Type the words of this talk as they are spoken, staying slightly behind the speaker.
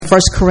1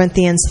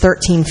 Corinthians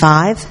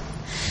 13:5,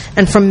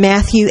 and from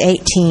Matthew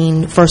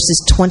 18,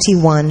 verses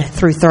 21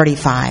 through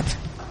 35.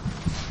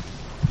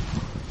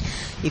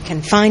 You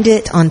can find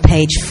it on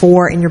page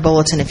 4 in your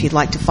bulletin if you'd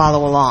like to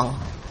follow along.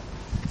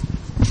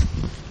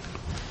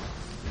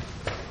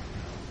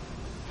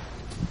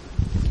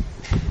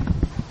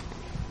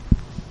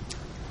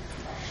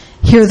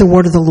 Hear the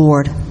word of the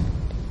Lord.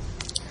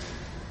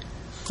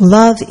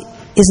 Love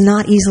is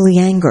not easily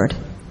angered.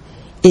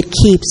 It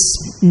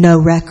keeps no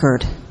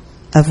record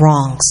of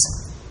wrongs.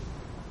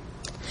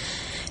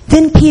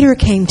 Then Peter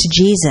came to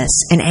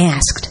Jesus and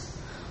asked,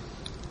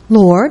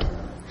 Lord,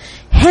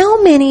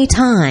 how many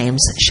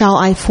times shall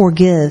I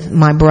forgive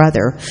my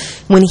brother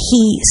when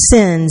he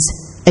sins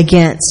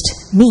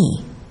against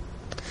me?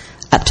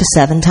 Up to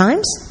 7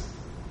 times?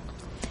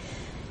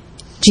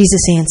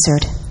 Jesus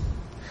answered,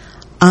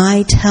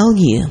 I tell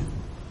you,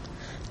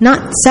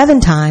 not 7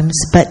 times,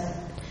 but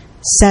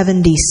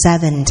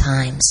 77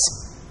 times.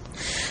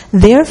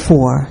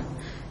 Therefore,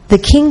 the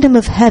kingdom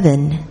of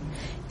heaven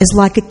is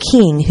like a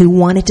king who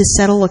wanted to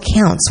settle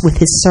accounts with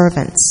his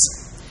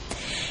servants.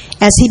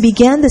 As he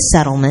began the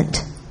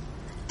settlement,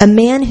 a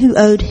man who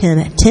owed him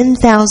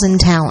 10,000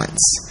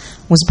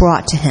 talents was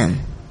brought to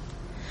him.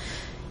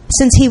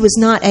 Since he was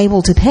not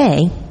able to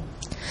pay,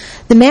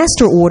 the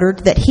master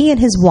ordered that he and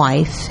his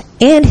wife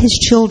and his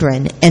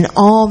children and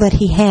all that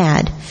he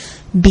had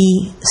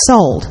be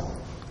sold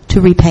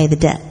to repay the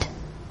debt.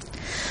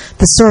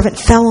 The servant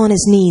fell on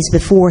his knees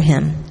before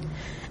him.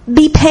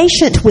 Be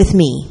patient with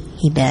me,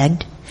 he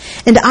begged,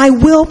 and I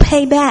will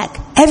pay back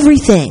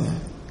everything.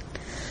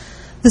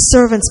 The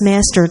servant's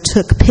master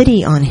took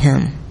pity on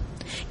him,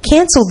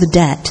 canceled the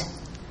debt,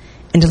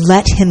 and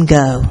let him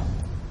go.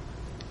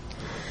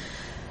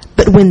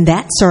 But when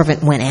that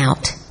servant went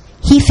out,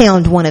 he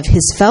found one of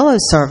his fellow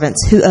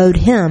servants who owed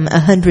him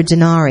 100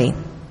 denarii.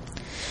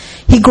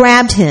 He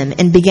grabbed him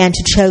and began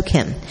to choke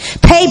him.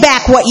 Pay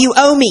back what you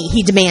owe me,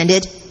 he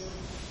demanded.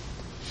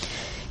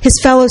 His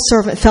fellow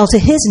servant fell to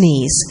his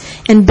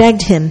knees and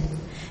begged him,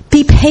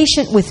 Be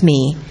patient with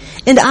me,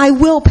 and I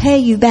will pay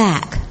you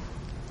back.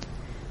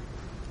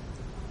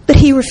 But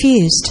he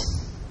refused.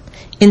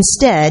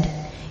 Instead,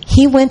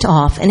 he went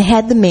off and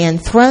had the man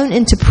thrown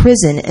into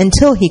prison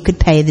until he could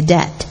pay the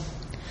debt.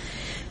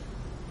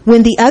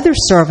 When the other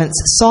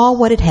servants saw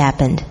what had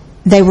happened,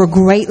 they were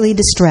greatly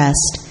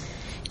distressed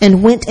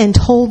and went and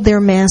told their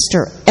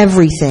master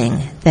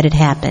everything that had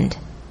happened.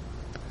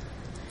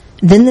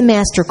 Then the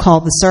master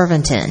called the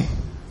servant in.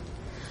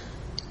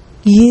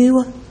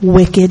 You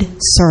wicked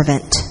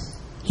servant,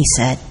 he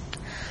said.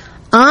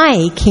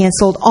 I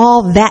canceled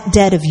all that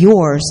debt of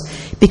yours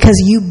because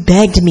you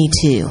begged me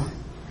to.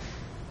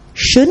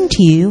 Shouldn't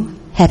you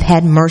have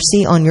had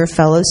mercy on your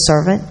fellow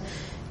servant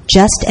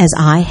just as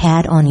I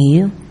had on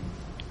you?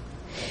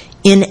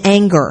 In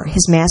anger,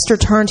 his master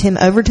turned him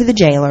over to the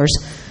jailers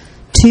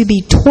to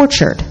be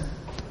tortured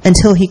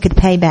until he could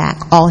pay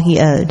back all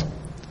he owed.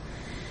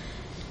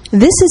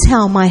 This is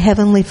how my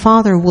heavenly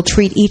Father will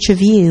treat each of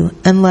you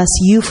unless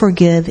you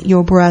forgive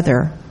your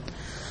brother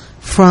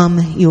from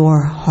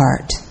your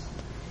heart.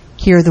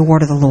 Hear the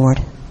word of the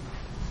Lord.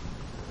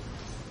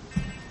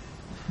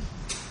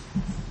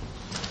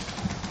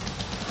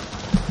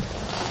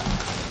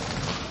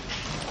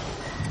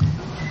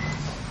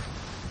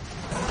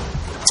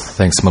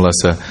 Thanks,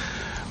 Melissa.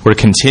 We're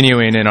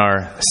continuing in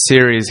our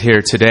series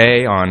here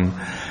today on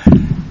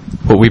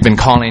what we've been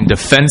calling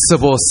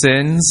defensible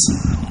sins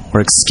or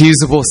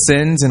excusable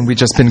sins, and we've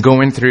just been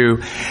going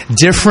through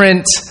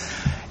different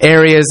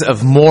areas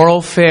of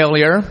moral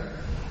failure,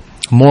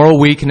 moral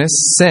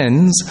weakness,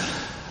 sins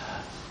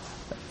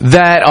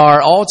that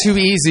are all too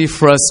easy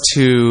for us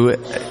to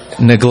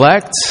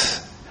neglect,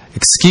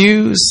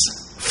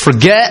 excuse,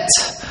 forget,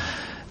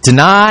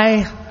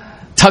 deny,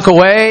 tuck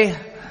away.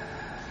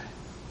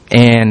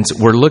 And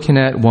we're looking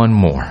at one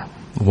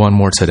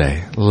more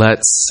today.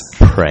 Let's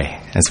pray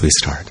as we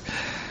start.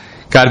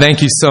 God,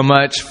 thank you so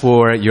much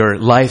for your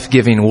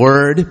life-giving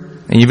word.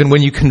 And even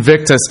when you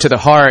convict us to the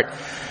heart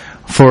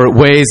for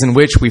ways in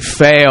which we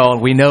fail,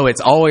 we know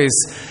it's always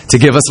to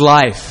give us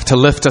life, to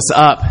lift us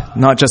up,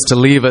 not just to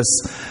leave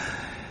us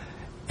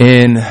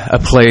in a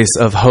place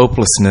of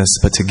hopelessness,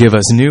 but to give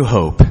us new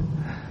hope,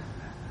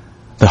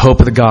 the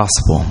hope of the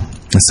gospel.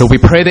 And so we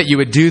pray that you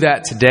would do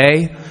that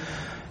today.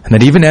 And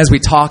that even as we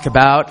talk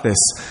about this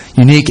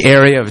unique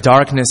area of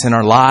darkness in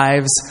our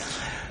lives,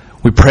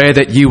 we pray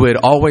that you would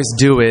always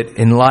do it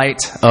in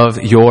light of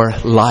your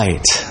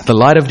light, the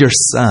light of your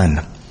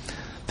Son,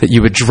 that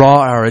you would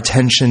draw our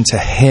attention to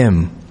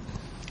Him.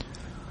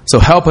 So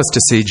help us to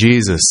see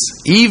Jesus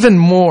even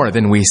more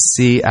than we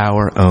see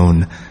our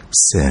own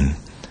sin.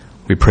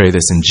 We pray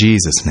this in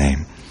Jesus'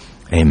 name.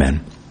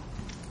 Amen.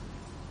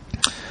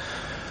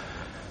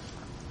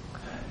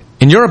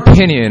 In your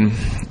opinion,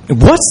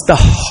 what's the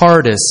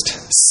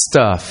hardest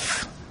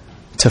stuff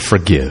to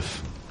forgive?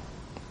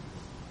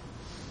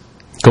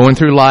 Going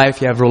through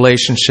life, you have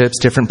relationships,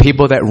 different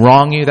people that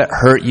wrong you, that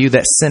hurt you,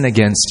 that sin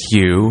against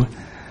you.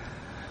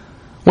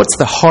 What's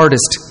the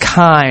hardest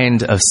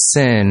kind of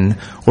sin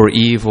or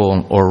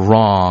evil or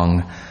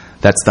wrong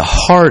that's the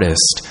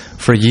hardest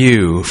for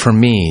you, for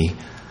me,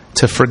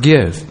 to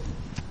forgive?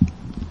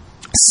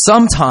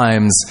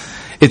 Sometimes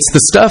it's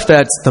the stuff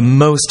that's the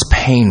most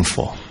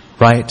painful,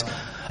 right?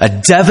 A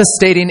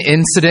devastating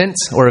incident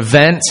or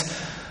event,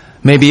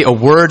 maybe a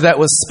word that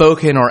was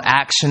spoken or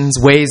actions,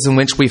 ways in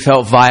which we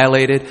felt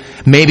violated,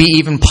 maybe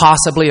even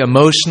possibly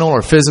emotional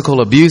or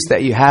physical abuse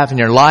that you have in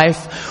your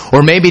life,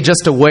 or maybe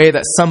just a way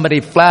that somebody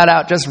flat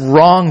out just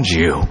wronged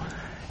you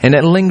and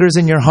it lingers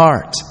in your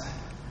heart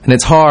and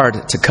it's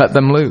hard to cut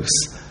them loose.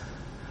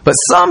 But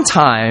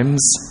sometimes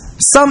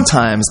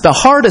the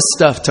hardest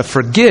stuff to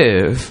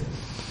forgive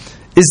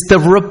is the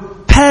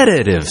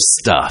repetitive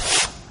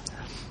stuff.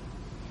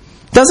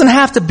 Doesn't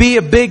have to be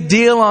a big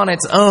deal on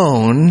its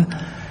own,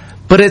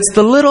 but it's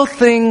the little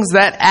things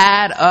that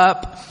add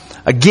up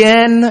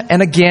again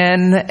and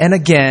again and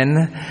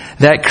again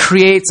that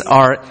creates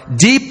our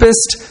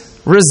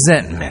deepest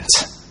resentment.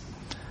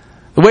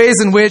 The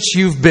ways in which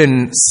you've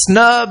been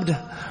snubbed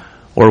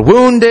or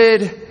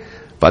wounded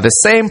by the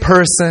same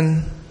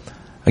person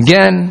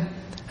again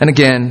and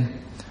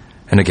again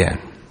and again.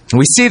 And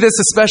we see this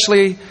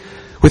especially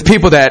with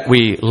people that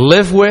we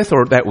live with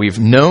or that we've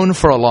known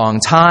for a long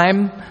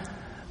time,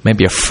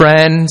 maybe a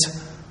friend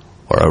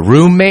or a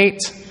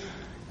roommate,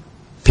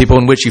 people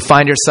in which you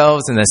find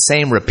yourselves in the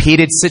same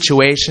repeated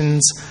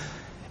situations,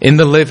 in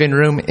the living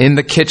room, in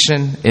the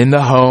kitchen, in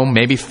the home,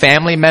 maybe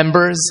family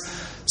members,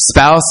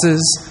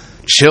 spouses,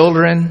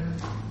 children,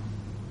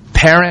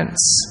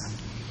 parents,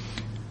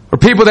 or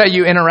people that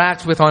you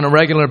interact with on a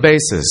regular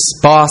basis,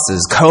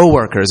 bosses,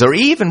 co-workers, or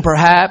even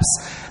perhaps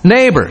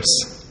neighbors.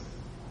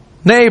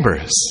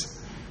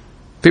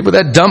 People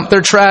that dump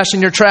their trash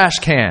in your trash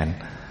can,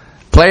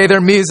 play their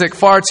music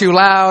far too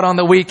loud on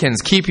the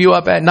weekends, keep you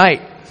up at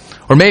night.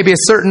 Or maybe a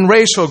certain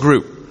racial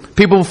group,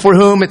 people for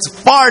whom it's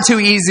far too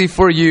easy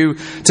for you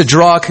to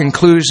draw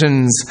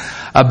conclusions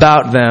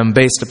about them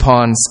based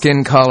upon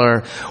skin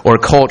color or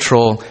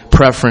cultural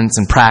preference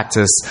and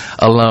practice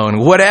alone.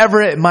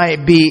 Whatever it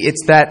might be,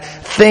 it's that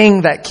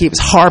thing that keeps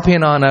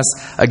harping on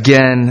us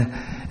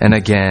again and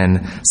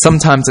again.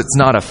 Sometimes it's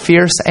not a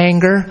fierce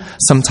anger.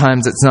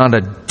 Sometimes it's not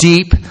a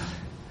deep,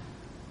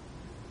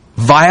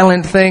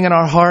 violent thing in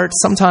our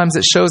hearts. Sometimes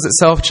it shows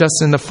itself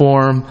just in the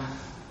form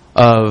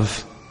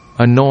of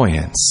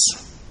annoyance.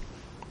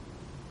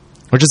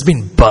 We're just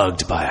being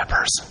bugged by a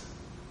person.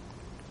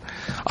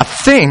 I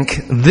think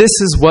this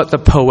is what the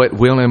poet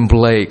William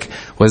Blake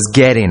was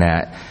getting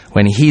at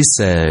when he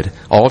said,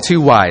 all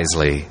too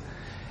wisely,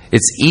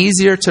 it's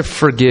easier to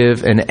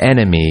forgive an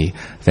enemy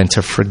than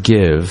to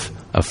forgive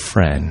a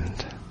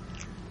friend.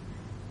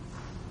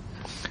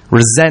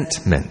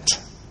 Resentment,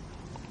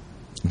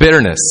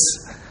 bitterness,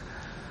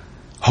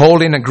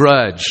 holding a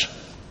grudge,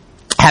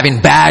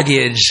 having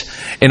baggage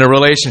in a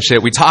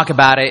relationship. We talk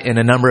about it in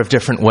a number of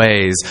different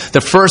ways.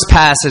 The first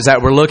passage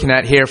that we're looking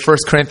at here, 1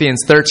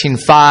 Corinthians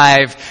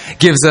 13:5,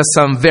 gives us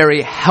some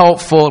very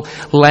helpful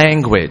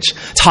language,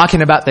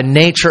 talking about the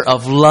nature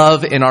of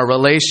love in our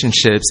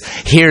relationships.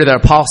 Here the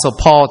Apostle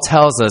Paul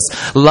tells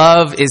us,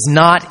 love is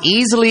not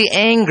easily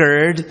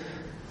angered.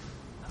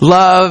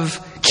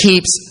 Love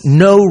keeps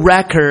no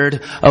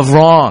record of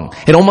wrong.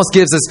 It almost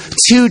gives us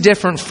two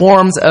different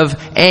forms of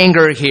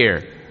anger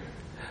here.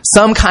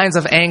 Some kinds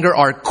of anger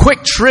are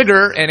quick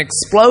trigger and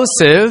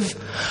explosive.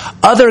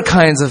 Other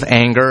kinds of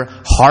anger,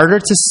 harder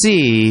to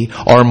see,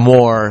 are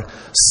more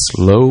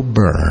slow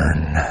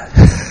burn.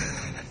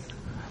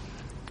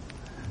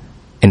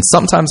 And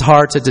sometimes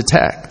hard to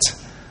detect.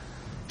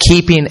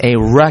 Keeping a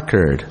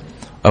record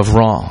of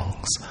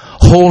wrongs.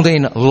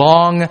 Holding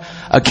long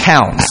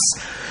accounts.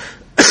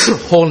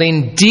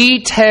 Holding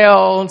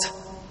detailed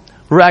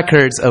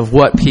records of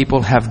what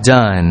people have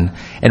done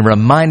and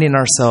reminding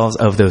ourselves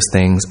of those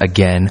things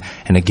again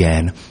and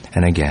again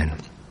and again.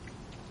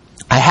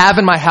 I have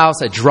in my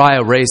house a dry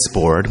erase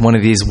board, one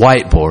of these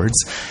whiteboards.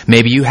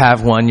 Maybe you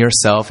have one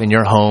yourself in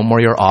your home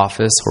or your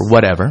office or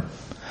whatever.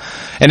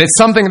 And it's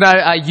something that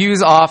I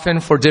use often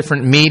for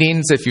different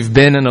meetings. If you've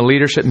been in a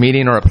leadership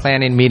meeting or a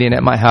planning meeting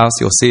at my house,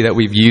 you'll see that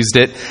we've used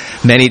it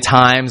many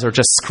times, or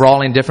just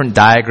scrawling different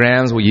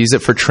diagrams. We use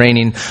it for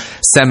training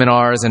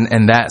seminars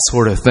and that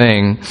sort of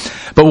thing.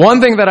 But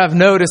one thing that I've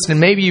noticed, and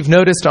maybe you've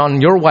noticed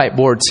on your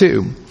whiteboard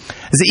too,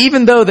 is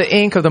even though the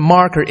ink of the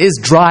marker is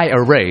dry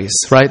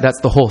erase, right? That's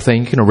the whole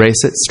thing. You can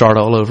erase it, start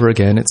all over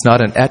again. It's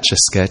not an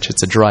Etch-a-Sketch,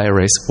 it's a dry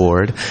erase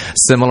board.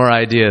 Similar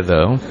idea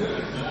though.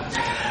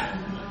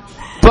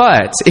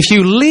 But if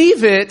you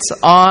leave it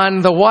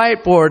on the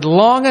whiteboard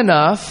long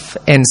enough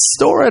and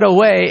store it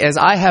away, as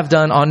I have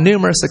done on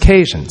numerous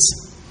occasions,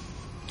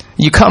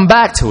 you come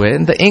back to it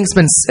and the ink's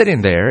been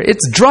sitting there.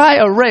 It's dry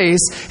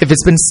erase if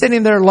it's been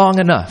sitting there long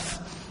enough.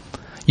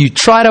 You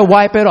try to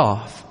wipe it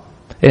off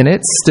and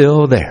it's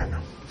still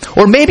there.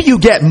 Or maybe you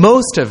get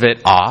most of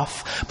it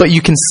off, but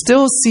you can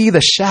still see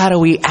the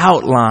shadowy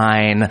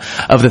outline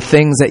of the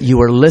things that you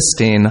were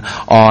listing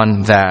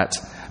on that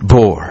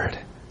board.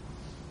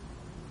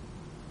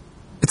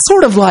 It's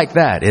sort of like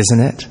that, isn't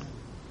it?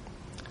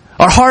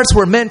 Our hearts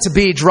were meant to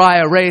be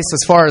dry erase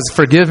as far as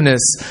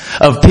forgiveness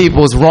of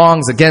people's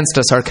wrongs against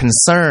us are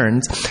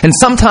concerned. And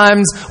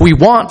sometimes we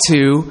want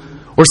to,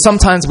 or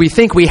sometimes we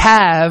think we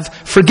have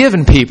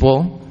forgiven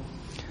people.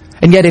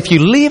 And yet if you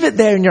leave it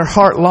there in your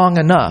heart long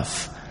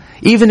enough,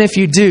 even if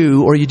you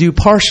do, or you do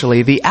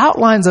partially, the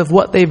outlines of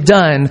what they've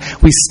done,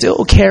 we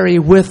still carry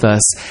with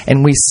us,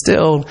 and we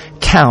still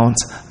count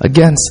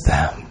against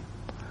them.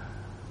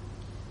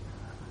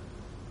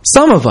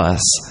 Some of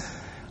us,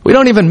 we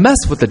don't even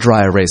mess with the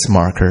dry erase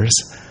markers.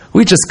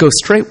 We just go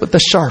straight with the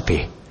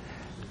Sharpie.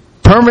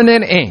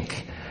 Permanent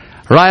ink,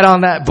 right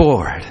on that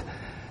board,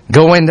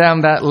 going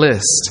down that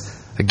list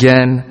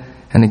again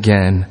and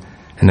again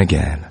and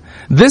again.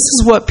 This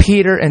is what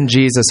Peter and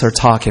Jesus are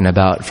talking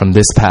about from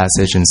this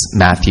passage in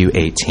Matthew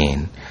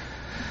 18.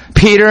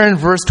 Peter in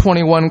verse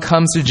 21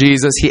 comes to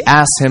Jesus. He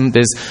asks him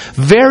this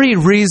very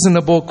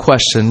reasonable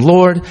question.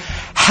 Lord,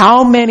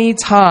 how many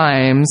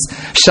times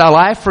shall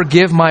I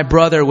forgive my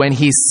brother when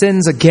he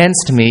sins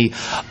against me?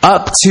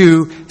 Up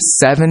to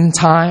 7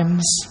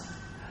 times?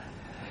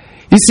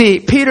 You see,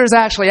 Peter's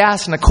actually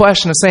asking a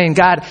question of saying,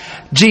 God,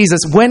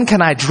 Jesus, when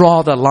can I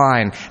draw the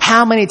line?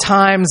 How many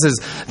times is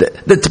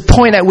the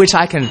point at which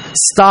I can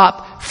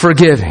stop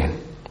forgiving?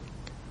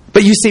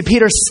 But you see,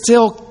 Peter's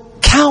still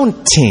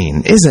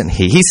counting, isn't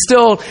he? He's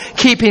still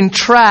keeping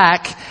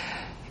track,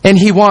 and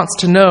he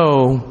wants to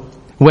know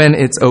when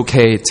it's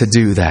okay to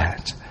do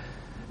that.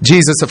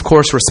 Jesus, of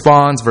course,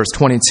 responds, verse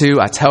 22,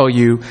 I tell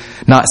you,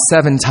 not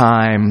 7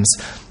 times,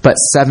 but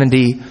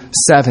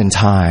 77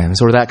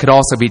 times. Or that could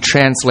also be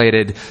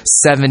translated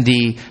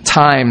 70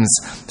 times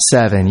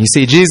 7. You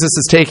see, Jesus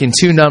is taking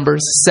 2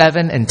 numbers,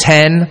 7 and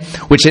 10,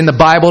 which in the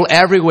Bible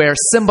everywhere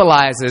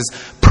symbolizes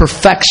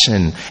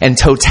perfection and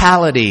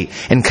totality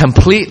and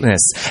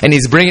completeness. And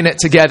he's bringing it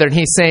together, and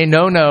he's saying,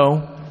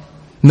 no,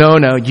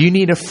 you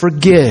need to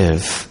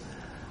forgive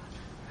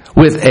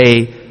with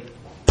a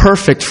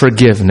perfect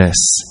forgiveness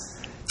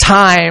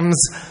times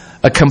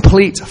a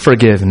complete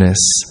forgiveness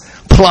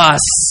plus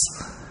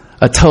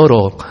a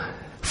total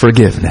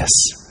forgiveness.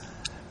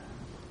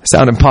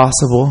 Sound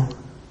impossible?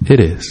 It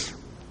is.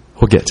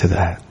 We'll get to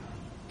that.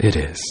 It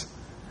is.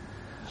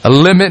 A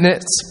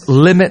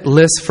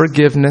limitless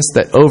forgiveness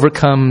that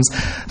overcomes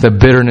the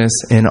bitterness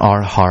in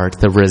our heart,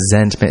 the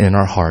resentment in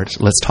our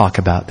heart. Let's talk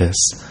about this.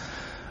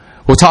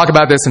 We'll talk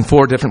about this in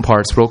 4 different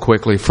parts real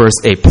quickly.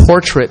 First, a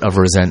portrait of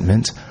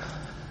resentment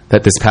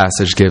that this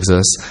passage gives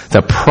us,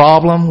 the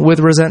problem with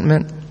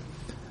resentment.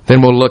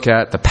 Then we'll look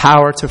at the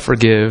power to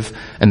forgive,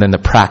 and then the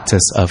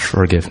practice of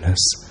forgiveness.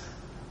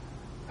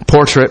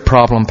 Portrait,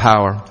 problem,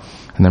 power,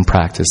 and then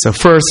practice. So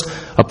first,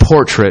 a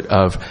portrait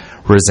of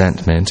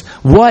resentment.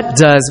 What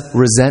does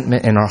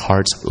resentment in our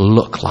hearts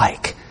look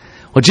like?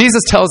 Well,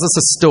 Jesus tells us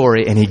a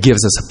story, and he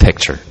gives us a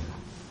picture.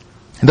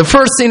 In the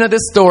first scene of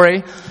this story,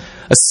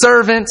 a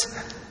servant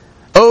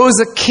owes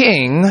a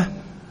king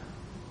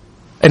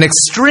an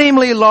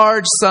extremely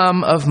large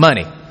sum of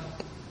money.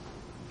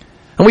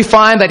 And we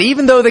find that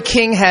even though the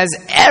king has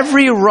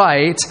every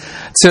right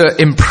to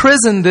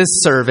imprison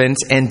this servant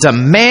and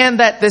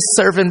demand that this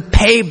servant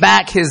pay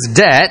back his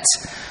debt,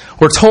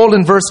 we're told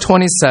in verse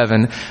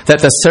 27 that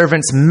the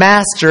servant's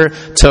master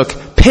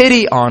took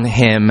pity on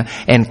him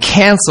and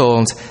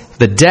canceled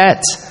the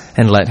debt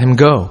and let him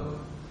go.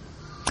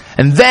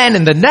 And then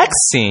in the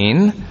next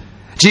scene,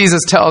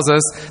 Jesus tells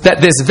us that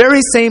this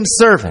very same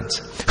servant,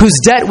 whose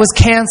debt was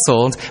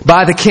canceled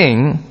by the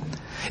king,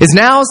 is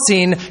now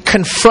seen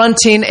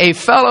confronting a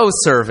fellow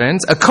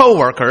servant, a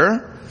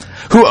co-worker,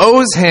 who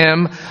owes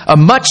him a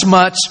much,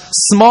 much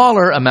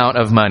smaller amount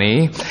of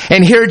money.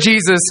 And here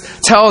Jesus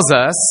tells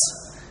us,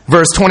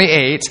 verse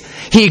 28,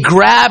 he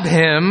grabbed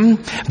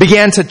him,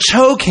 began to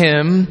choke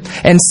him,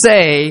 and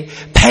say,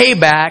 "Pay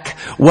back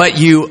what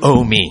you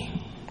owe me."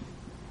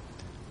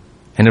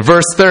 And in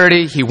verse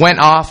 30, he went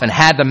off and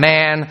had the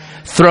man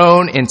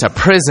thrown into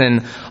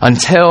prison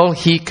until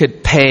he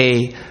could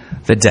pay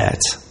the debt.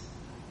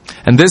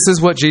 And this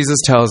is what Jesus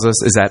tells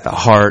us is at the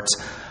heart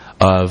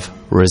of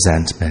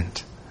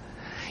resentment.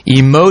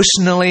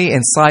 Emotionally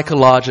and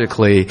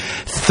psychologically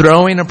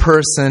throwing a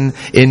person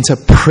into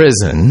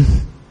prison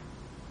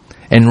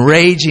and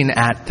raging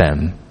at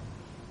them,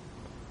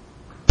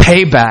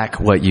 "Pay back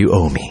what you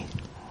owe me.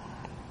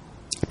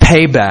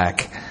 Pay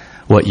back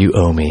what you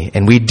owe me."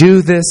 And we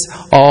do this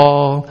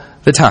all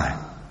the time.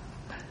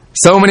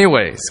 So many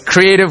ways,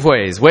 creative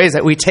ways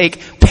that we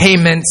take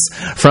payments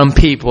from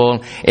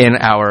people in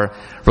our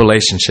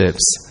relationships.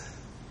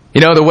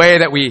 You know, the way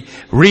that we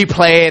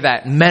replay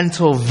that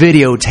mental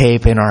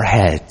videotape in our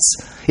heads,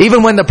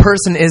 even when the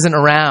person isn't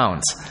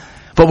around.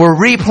 But we're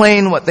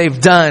replaying what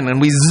they've done,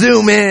 and we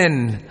zoom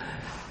in,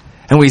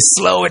 and we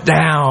slow it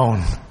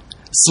down,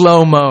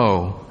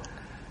 slow-mo,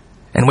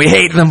 and we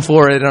hate them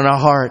for it in our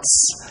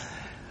hearts.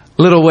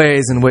 Little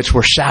ways in which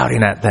we're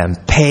shouting at them,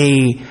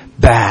 "Pay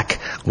back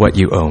what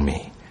you owe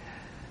me."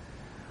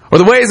 Or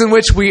the ways in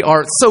which we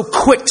are so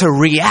quick to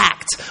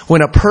react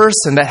when a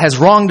person that has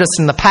wronged us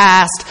in the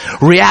past,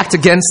 react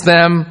against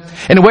them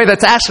in a way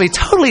that's actually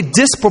totally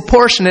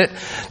disproportionate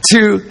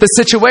to the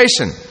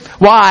situation.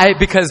 Why?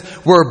 Because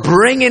we're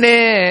bringing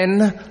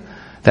in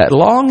that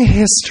long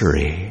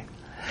history.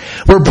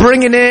 We're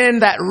bringing in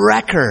that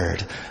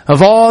record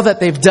of all that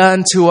they've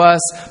done to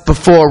us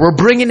before. We're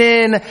bringing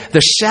in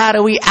the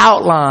shadowy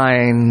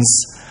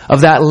outlines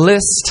of that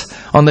list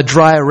on the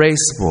dry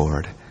erase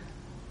board.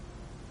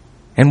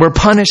 And we're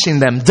punishing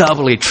them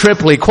doubly,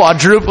 triply,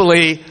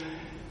 quadruply,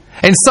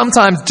 and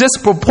sometimes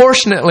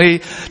disproportionately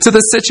to the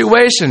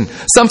situation.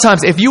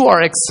 Sometimes if you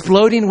are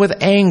exploding with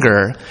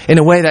anger in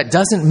a way that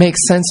doesn't make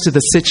sense to the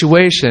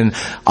situation,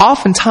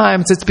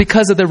 oftentimes it's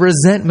because of the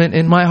resentment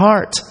in my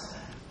heart.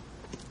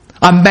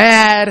 I'm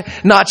mad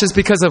not just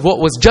because of what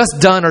was just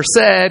done or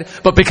said,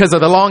 but because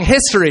of the long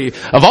history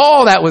of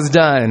all that was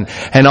done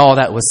and all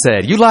that was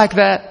said. You like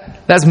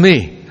that? That's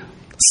me.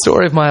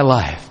 Story of my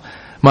life,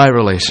 my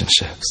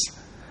relationships.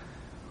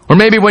 Or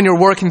maybe when you're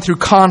working through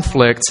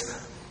conflict,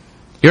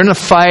 you're in a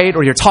fight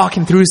or you're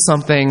talking through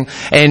something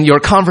and your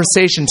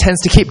conversation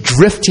tends to keep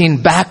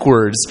drifting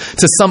backwards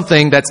to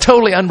something that's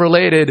totally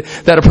unrelated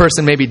that a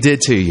person maybe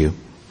did to you.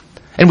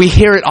 And we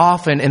hear it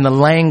often in the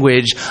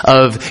language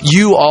of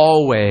you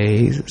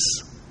always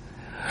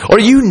or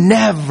you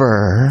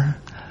never,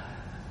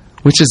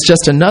 which is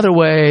just another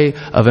way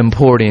of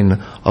importing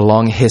a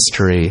long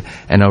history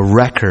and a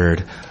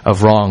record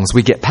of wrongs.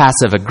 We get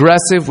passive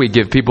aggressive. We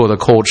give people the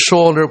cold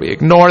shoulder. We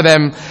ignore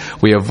them.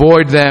 We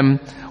avoid them.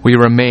 We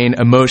remain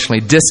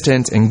emotionally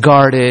distant and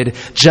guarded,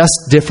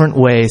 just different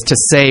ways to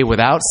say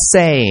without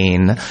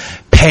saying,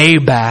 pay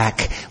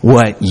back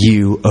what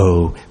you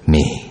owe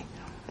me.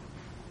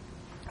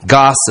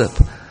 Gossip,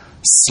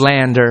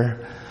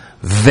 slander,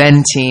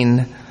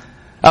 venting.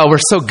 Oh, we're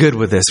so good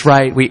with this,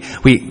 right?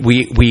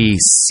 We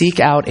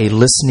seek out a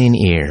listening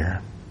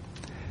ear.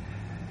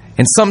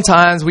 And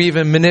sometimes we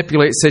even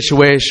manipulate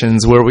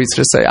situations where we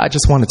just say, I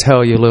just want to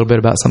tell you a little bit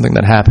about something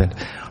that happened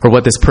or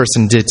what this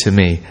person did to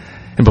me.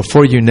 And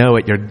before you know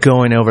it, you're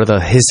going over the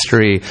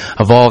history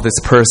of all this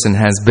person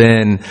has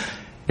been.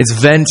 It's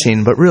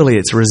venting, but really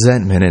it's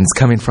resentment, and it's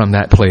coming from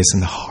that place in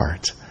the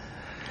heart.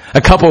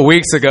 A couple of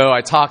weeks ago, I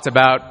talked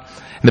about,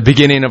 in the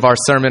beginning of our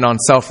sermon on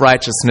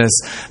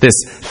self-righteousness, this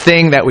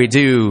thing that we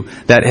do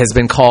that has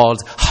been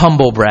called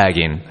humble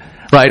bragging.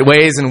 Right?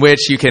 Ways in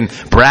which you can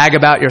brag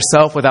about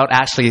yourself without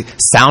actually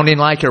sounding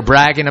like you're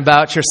bragging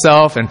about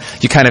yourself, and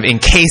you kind of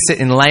encase it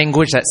in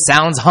language that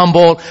sounds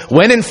humble,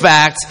 when in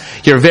fact,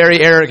 you're very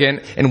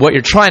arrogant in what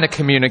you're trying to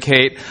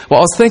communicate. Well,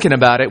 I was thinking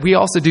about it. We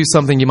also do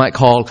something you might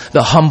call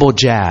the humble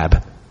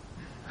jab.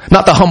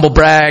 Not the humble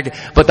brag,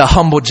 but the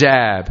humble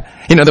jab.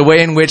 You know, the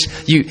way in which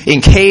you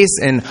encase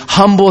in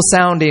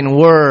humble-sounding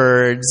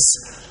words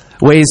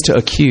ways to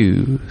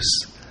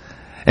accuse.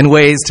 And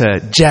ways to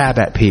jab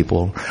at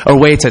people, or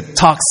way to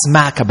talk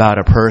smack about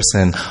a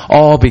person,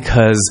 all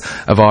because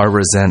of our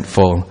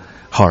resentful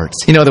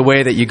hearts. You know, the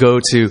way that you go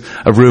to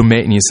a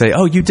roommate and you say,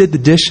 oh, you did the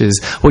dishes.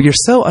 Well, you're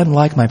so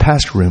unlike my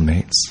past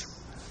roommates.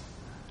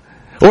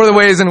 Or the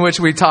ways in which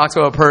we talk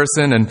to a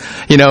person and,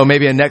 you know,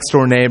 maybe a next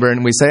door neighbor,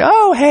 and we say,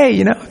 oh, hey,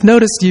 you know, I've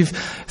noticed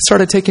you've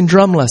started taking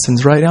drum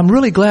lessons, right? I'm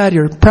really glad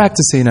you're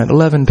practicing at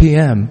 11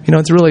 p.m. You know,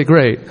 it's really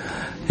great.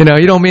 You know,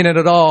 you don't mean it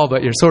at all,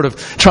 but you're sort of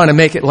trying to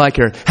make it like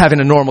you're having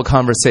a normal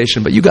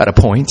conversation, but you got a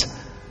point.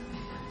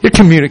 You're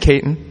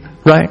communicating,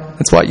 right?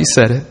 That's why you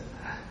said it.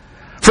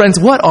 Friends,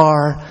 what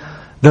are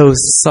those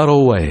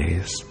subtle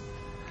ways,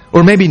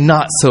 or maybe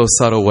not so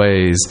subtle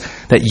ways,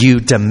 that you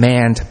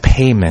demand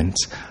payment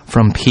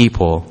from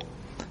people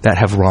that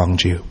have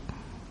wronged you?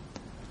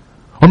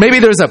 Or maybe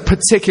there's a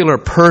particular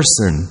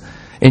person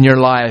in your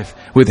life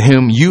with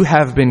whom you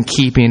have been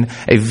keeping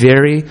a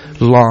very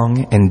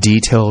long and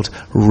detailed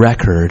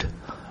record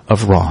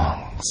of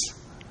wrongs.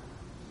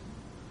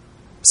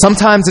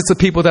 Sometimes it's the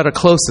people that are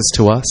closest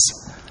to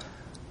us.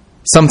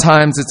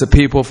 Sometimes it's the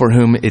people for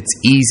whom it's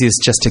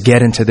easiest just to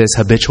get into this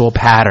habitual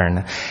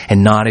pattern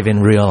and not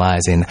even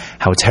realizing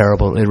how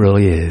terrible it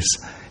really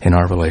is in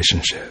our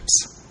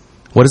relationships.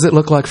 What does it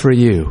look like for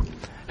you?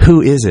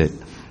 Who is it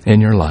in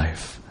your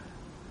life?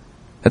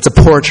 That's a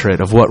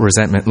portrait of what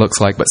resentment looks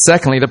like. But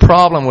secondly, the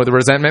problem with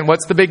resentment,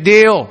 what's the big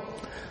deal?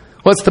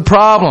 What's the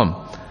problem?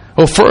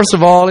 Well, first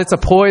of all, it's a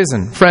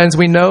poison. Friends,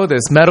 we know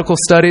this. Medical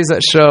studies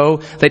that show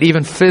that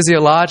even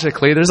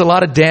physiologically, there's a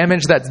lot of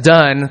damage that's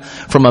done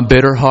from a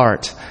bitter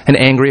heart, an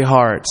angry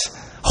heart,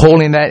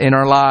 holding that in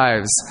our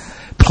lives.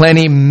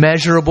 Plenty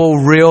measurable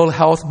real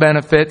health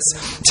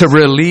benefits to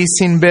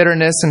releasing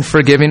bitterness and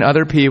forgiving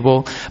other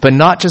people, but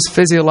not just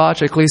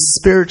physiologically,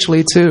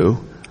 spiritually too.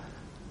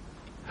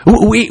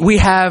 We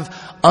have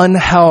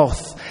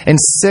unhealth and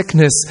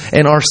sickness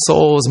in our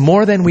souls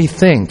more than we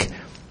think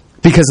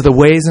because of the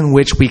ways in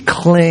which we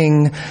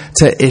cling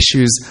to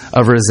issues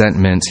of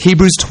resentment.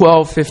 Hebrews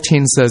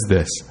 12:15 says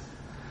this,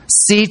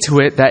 see to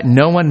it that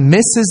no one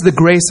misses the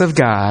grace of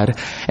God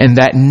and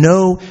that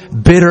no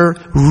bitter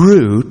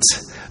root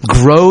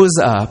grows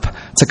up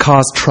to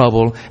cause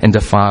trouble and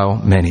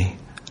defile many.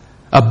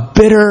 A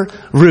bitter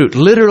root.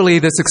 Literally,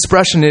 this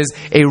expression is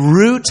a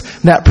root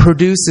that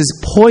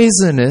produces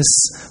poisonous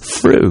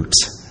fruit.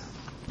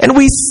 And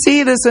we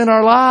see this in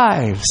our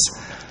lives.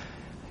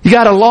 you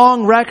got a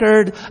long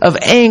record of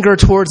anger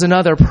towards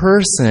another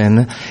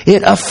person,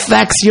 it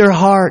affects your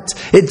heart.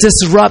 It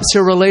disrupts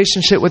your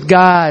relationship with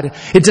God.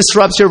 It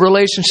disrupts your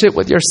relationship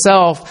with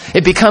yourself.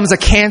 It becomes a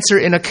cancer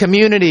in a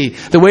community.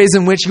 The ways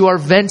in which you are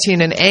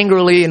venting and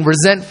angrily and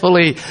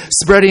resentfully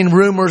spreading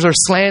rumors or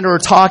slander or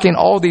talking,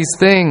 all these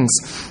things.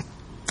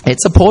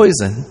 It's a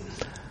poison.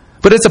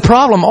 But it's a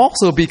problem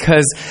also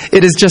because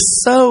it is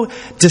just so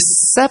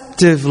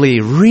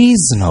deceptively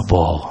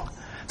reasonable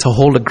to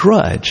hold a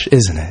grudge,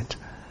 isn't it?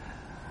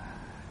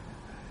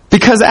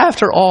 Because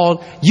after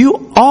all,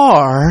 you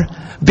are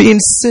being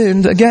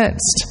sinned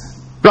against,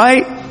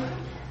 right?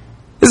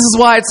 This is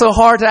why it's so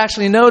hard to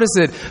actually notice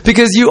it,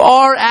 because you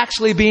are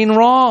actually being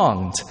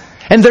wronged.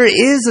 And there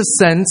is a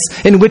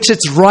sense in which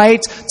it's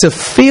right to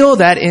feel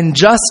that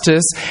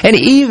injustice and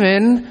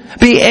even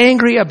be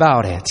angry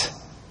about it.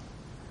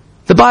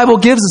 The Bible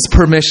gives us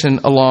permission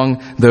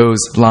along those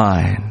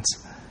lines.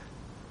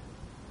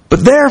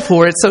 But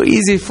therefore, it's so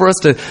easy for us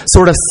to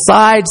sort of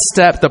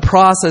sidestep the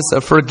process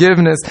of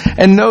forgiveness.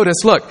 And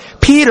notice, look,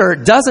 Peter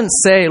doesn't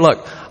say,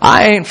 look,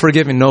 I ain't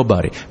forgiving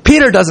nobody.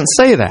 Peter doesn't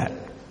say that.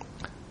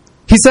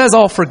 He says,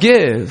 I'll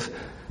forgive,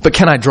 but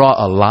can I draw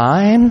a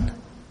line?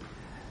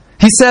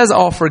 He says,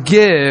 I'll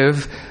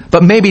forgive,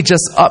 but maybe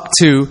just up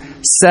to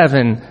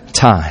 7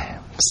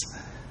 times.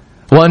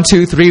 1,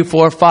 2, 3,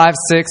 4, 5,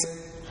 6.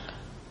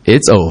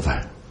 It's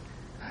over.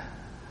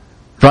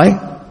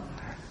 Right?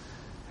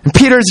 And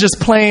Peter's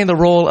just playing the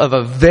role of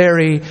a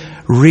very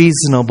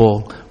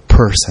reasonable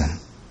person.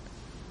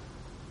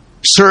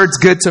 Sure, it's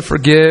good to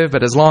forgive,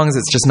 but as long as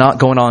it's just not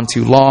going on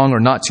too long or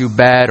not too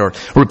bad or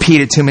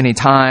repeated too many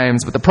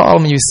times. But the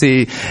problem you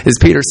see is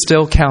Peter's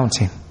still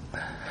counting.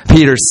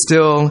 Peter's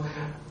still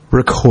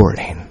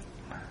recording.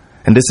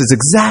 And this is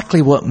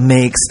exactly what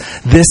makes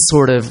this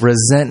sort of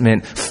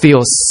resentment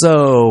feel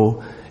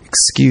so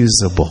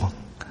excusable,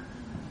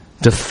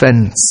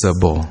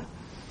 defensible.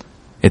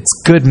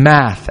 It's good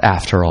math,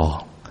 after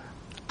all.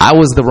 I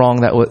was the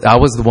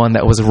one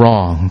that was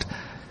wronged.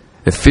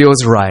 It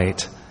feels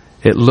right.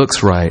 It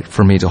looks right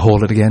for me to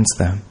hold it against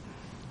them.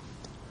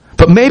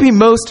 But maybe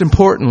most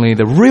importantly,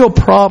 the real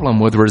problem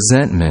with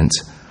resentment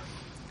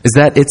is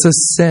that it's a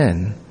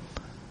sin.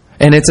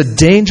 And it's a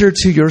danger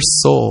to your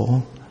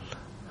soul.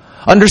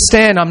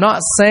 Understand, I'm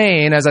not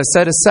saying, as I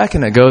said a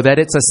second ago, that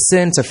it's a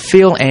sin to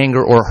feel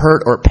anger or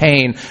hurt or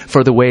pain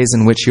for the ways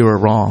in which you are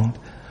wronged.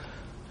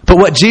 But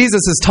what Jesus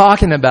is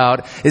talking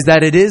about is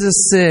that it is a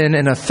sin,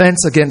 an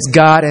offense against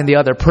God and the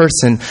other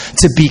person,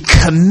 to be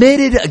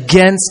committed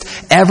against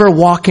ever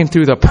walking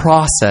through the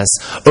process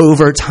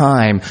over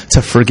time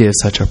to forgive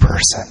such a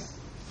person.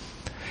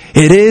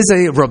 It is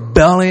a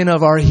rebellion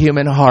of our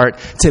human heart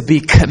to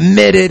be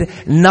committed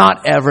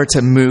not ever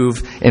to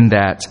move in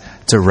that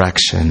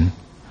direction.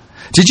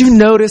 Did you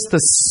notice the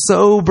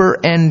sober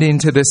ending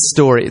to this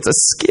story? It's a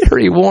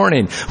scary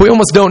warning. We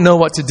almost don't know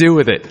what to do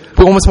with it.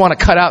 We almost want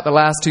to cut out the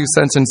last 2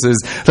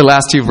 sentences, the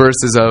last 2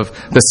 verses of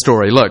the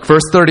story. Look,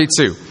 verse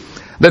 32.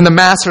 Then the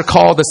master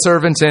called the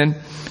servant in.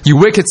 You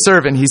wicked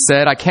servant, he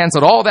said, I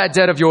canceled all that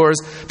debt of yours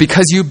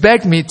because you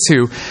begged me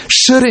to.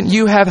 Shouldn't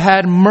you have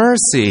had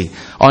mercy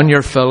on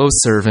your fellow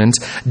servant,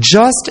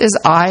 just as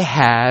I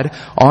had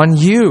on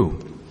you?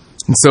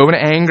 And so in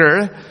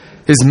anger,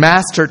 his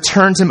master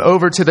turned him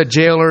over to the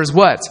jailers,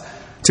 what?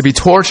 To be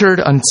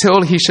tortured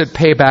until he should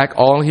pay back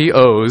all he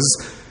owes.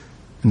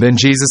 And then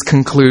Jesus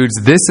concludes,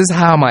 this is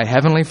how my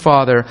heavenly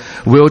Father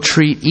will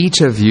treat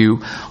each of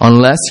you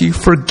unless you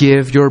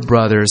forgive your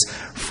brothers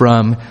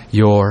from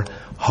your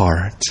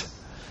heart.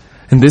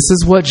 And this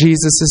is what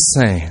Jesus is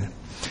saying.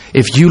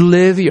 If you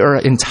live your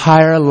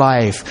entire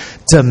life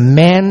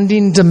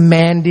demanding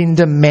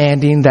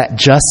that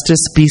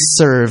justice be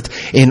served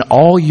in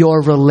all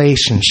your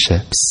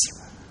relationships,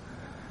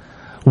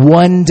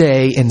 one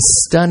day, in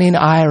stunning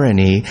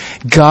irony,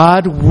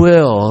 God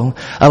will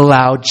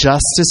allow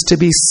justice to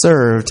be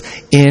served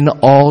in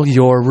all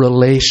your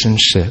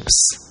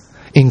relationships,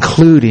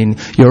 including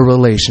your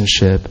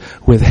relationship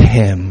with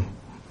Him.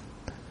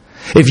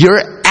 If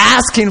you're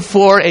asking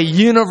for a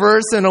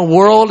universe and a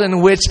world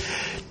in which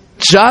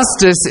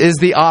justice is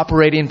the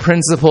operating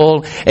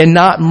principle and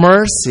not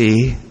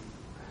mercy,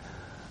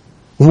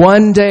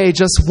 one day,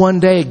 just one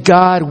day,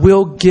 God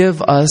will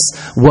give us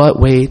what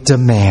we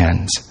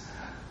demand.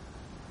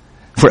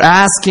 For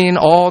asking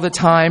all the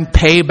time,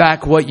 pay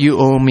back what you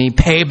owe me,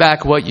 pay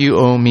back what you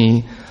owe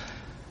me,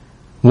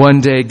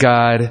 one day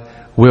God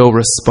will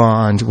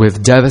respond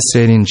with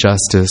devastating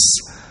justice,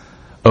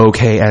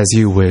 okay, as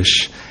you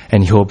wish,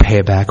 and He'll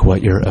pay back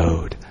what you're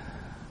owed.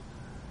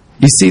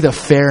 You see the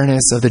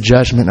fairness of the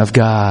judgment of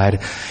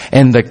God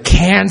and the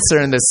cancer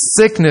and the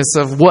sickness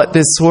of what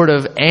this sort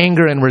of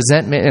anger and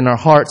resentment in our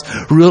hearts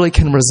really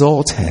can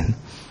result in.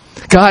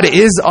 God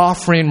is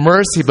offering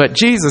mercy, but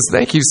Jesus,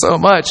 thank you so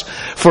much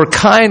for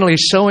kindly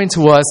showing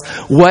to us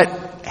what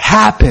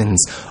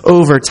happens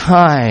over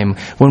time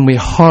when we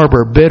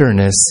harbor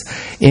bitterness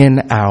in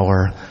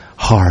our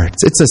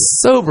hearts. It's a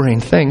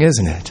sobering thing,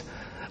 isn't it?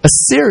 A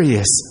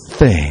serious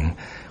thing.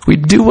 We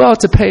do well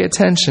to pay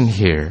attention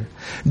here.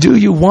 Do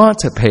you want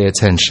to pay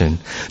attention?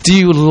 Do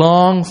you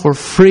long for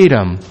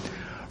freedom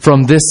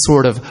from this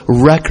sort of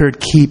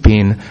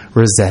record-keeping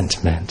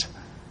resentment?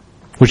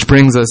 Which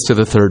brings us to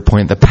the third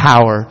point, the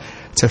power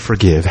to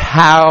forgive.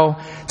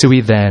 How do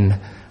we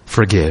then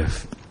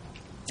forgive?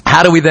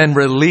 How do we then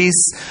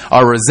release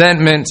our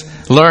resentment,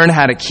 learn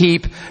how to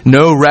keep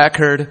no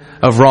record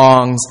of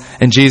wrongs?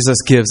 And Jesus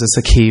gives us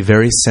a key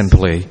very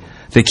simply.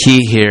 The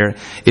key here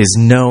is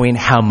knowing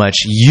how much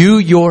you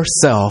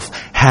yourself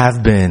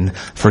have been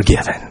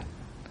forgiven.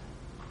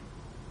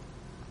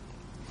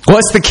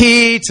 What's the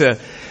key to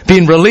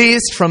being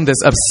released from this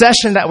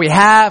obsession that we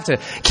have to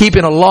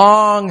keeping a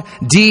long,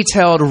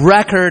 detailed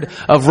record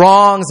of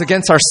wrongs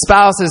against our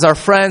spouses, our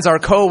friends, our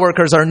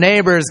coworkers, our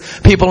neighbors,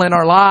 people in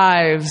our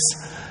lives?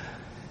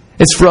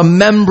 It's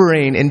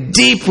remembering and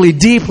deeply,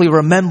 deeply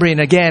remembering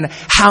again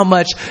how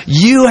much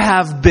you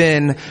have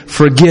been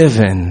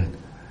forgiven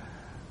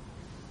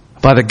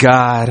by the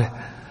God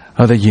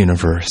of the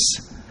universe.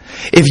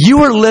 If you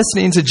were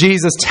listening to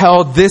Jesus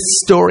tell this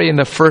story in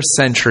the first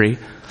century,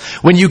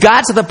 when you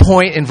got to the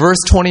point in verse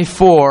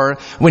 24,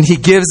 when he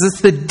gives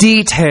us the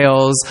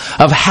details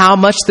of how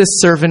much this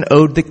servant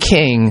owed the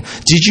king,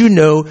 did you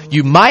know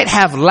you might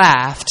have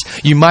laughed,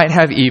 you might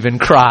have even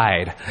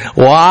cried?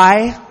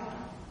 Why?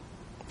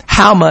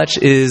 How much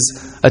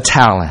is a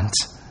talent?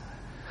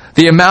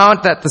 The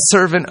amount that the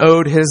servant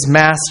owed his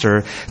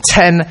master,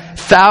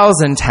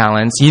 10,000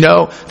 talents. You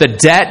know, the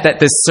debt that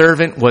this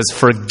servant was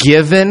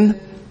forgiven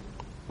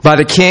by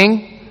the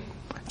king.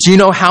 Do you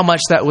know how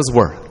much that was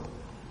worth?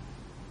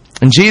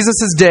 In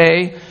Jesus'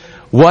 day,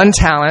 1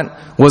 talent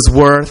was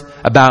worth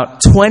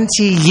about 20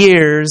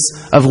 years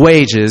of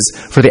wages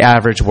for the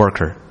average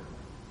worker.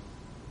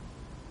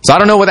 So I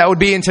don't know what that would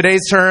be in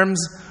today's terms.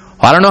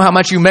 I don't know how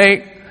much you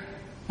make.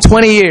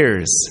 20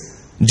 years.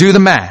 Do the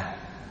math.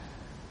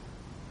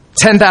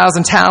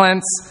 10,000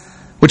 talents,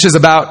 which is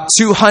about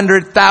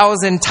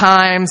 200,000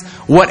 times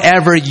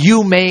whatever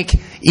you make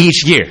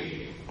each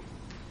year.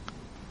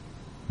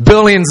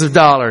 Billions of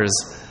dollars.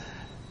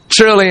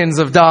 Trillions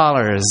of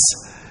dollars.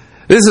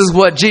 This is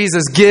what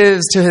Jesus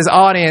gives to his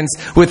audience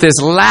with this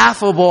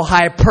laughable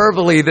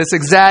hyperbole, this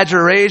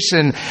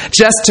exaggeration,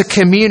 just to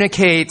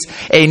communicate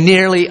a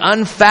nearly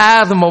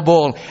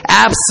unfathomable,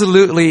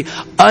 absolutely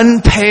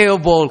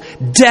unpayable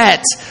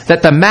debt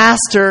that the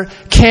master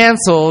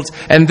canceled.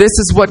 And this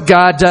is what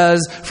God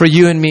does for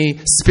you and me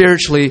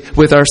spiritually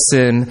with our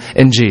sin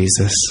in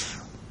Jesus.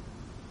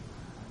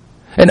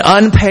 An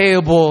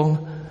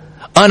unpayable,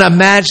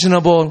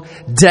 unimaginable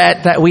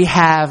debt that we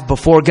have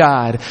before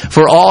God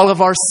for all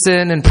of our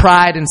sin and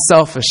pride and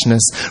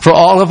selfishness, for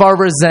all of our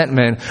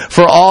resentment,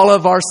 for all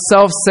of our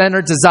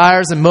self-centered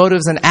desires and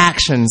motives and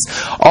actions,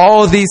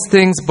 all of these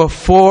things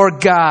before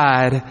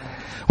God,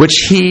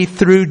 which he,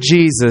 through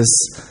Jesus,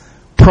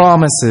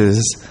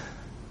 promises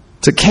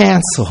to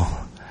cancel.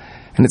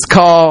 And it's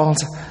called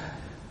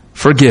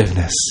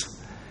forgiveness,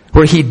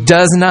 where he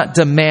does not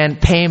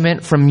demand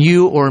payment from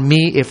you or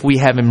me if we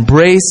have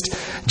embraced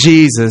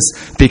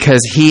Jesus, because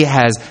he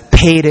has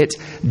paid it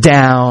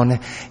down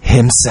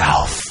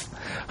himself.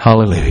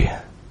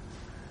 Hallelujah.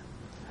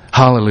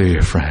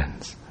 Hallelujah,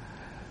 friends.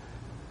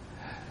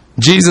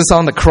 Jesus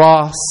on the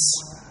cross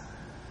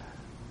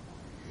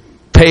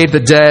paid the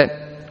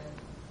debt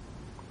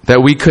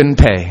that we couldn't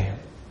pay.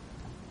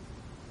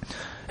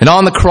 And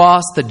on the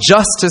cross, the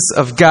justice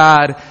of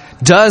God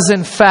does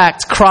in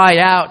fact cry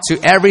out to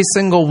every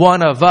single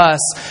one of us,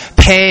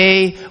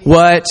 pay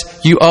what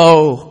you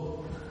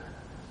owe.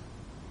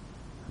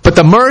 But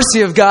the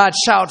mercy of God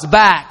shouts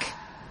back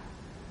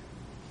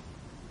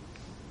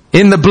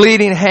in the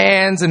bleeding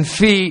hands and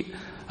feet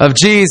of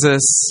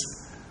Jesus,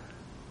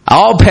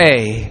 I'll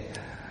pay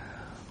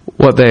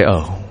what they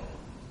owe.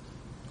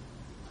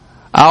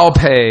 I'll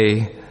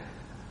pay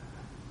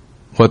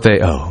what they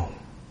owe.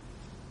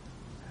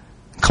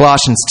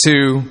 Colossians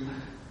 2,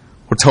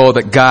 we're told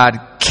that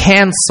God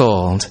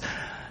canceled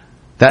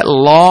that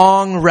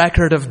long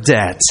record of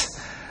debt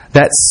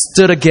that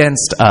stood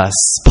against us,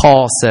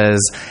 Paul says,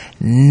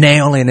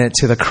 nailing it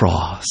to the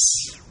cross.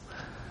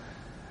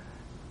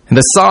 And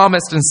the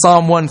psalmist in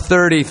Psalm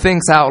 130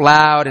 thinks out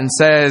loud and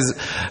says,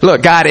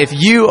 look, God, if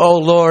you, O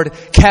Lord,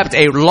 kept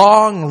a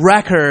long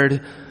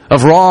record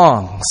of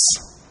wrongs,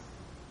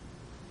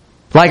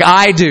 like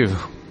I do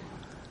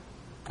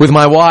with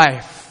my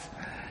wife,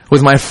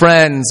 with my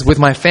friends, with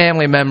my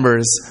family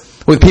members,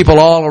 with people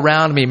all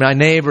around me, my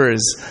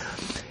neighbors.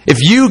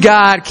 If you,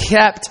 God,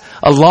 kept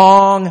a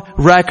long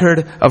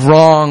record of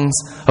wrongs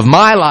of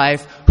my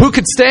life, who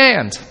could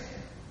stand?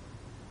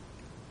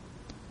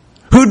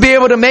 Who'd be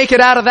able to make it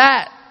out of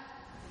that?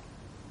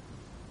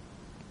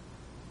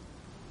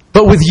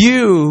 But with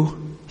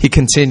you, he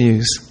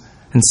continues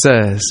and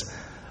says,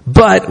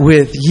 but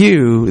with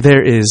you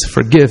there is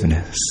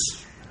forgiveness.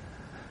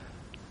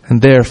 And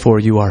therefore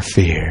you are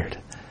feared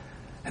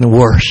and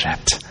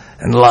worshipped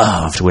and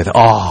loved with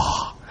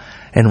awe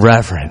and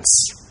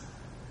reverence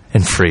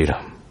and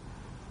freedom.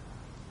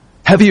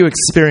 Have you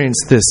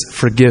experienced this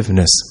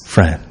forgiveness,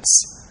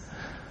 friends?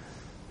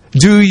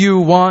 Do you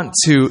want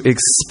to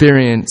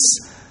experience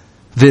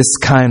this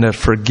kind of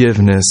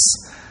forgiveness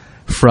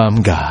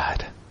from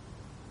God.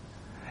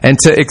 And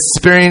to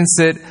experience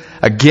it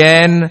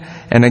again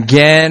and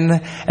again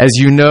as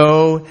you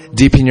know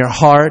deep in your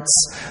hearts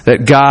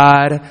that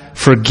God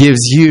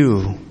forgives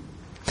you.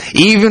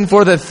 Even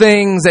for the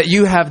things that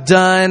you have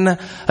done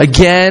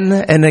again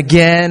and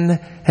again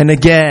and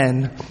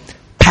again.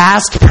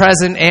 Past,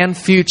 present, and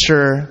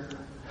future.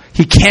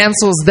 He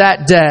cancels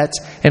that debt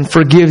and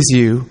forgives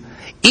you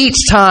each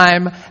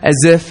time as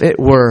if it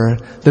were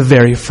the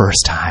very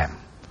first time.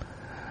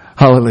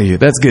 Hallelujah.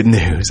 That's good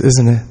news,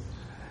 isn't it?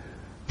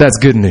 That's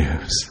good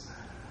news.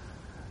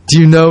 Do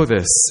you know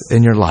this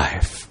in your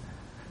life?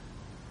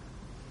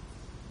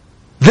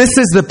 This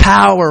is the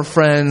power,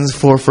 friends,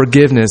 for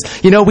forgiveness.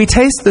 You know, we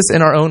taste this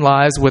in our own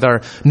lives with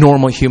our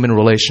normal human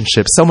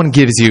relationships. Someone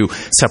gives you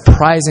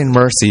surprising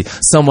mercy.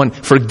 Someone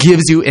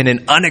forgives you in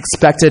an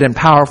unexpected and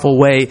powerful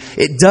way.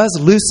 It does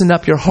loosen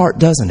up your heart,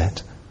 doesn't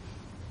it?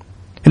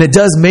 And it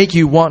does make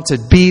you want to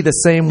be the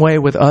same way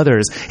with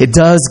others. It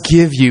does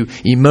give you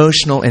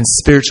emotional and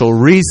spiritual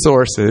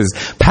resources,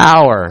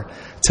 power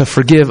to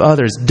forgive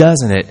others,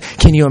 doesn't it?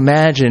 Can you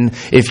imagine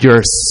if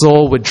your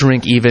soul would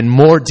drink even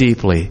more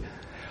deeply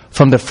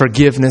from the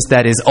forgiveness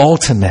that is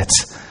ultimate,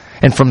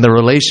 and from the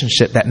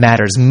relationship that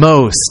matters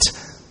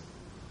most,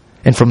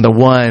 and from the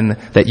one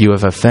that you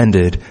have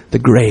offended the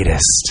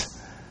greatest,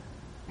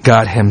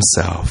 God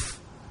Himself?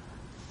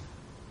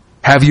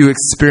 Have you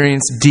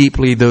experienced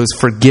deeply those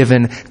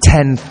forgiven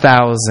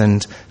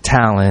 10,000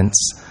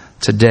 talents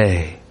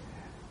today?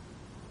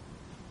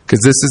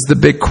 Because this is the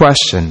big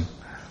question.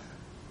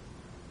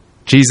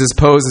 Jesus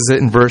poses it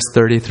in verse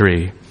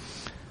 33.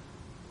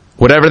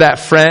 Whatever that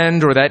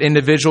friend or that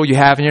individual you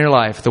have in your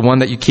life, the one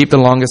that you keep the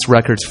longest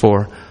records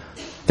for,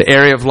 the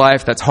area of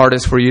life that's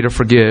hardest for you to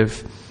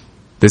forgive,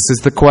 this is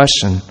the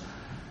question.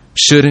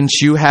 Shouldn't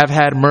you have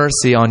had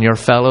mercy on your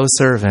fellow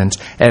servant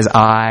as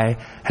I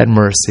had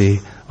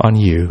mercy on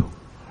you?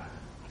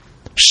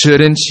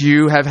 Shouldn't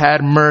you have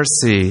had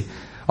mercy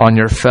on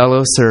your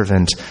fellow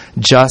servant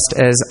just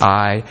as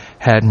I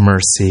had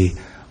mercy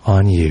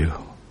on you?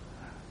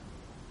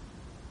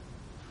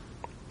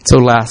 So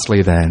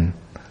lastly then,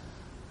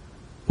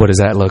 what does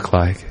that look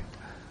like?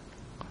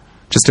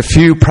 Just a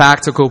few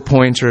practical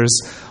pointers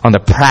on the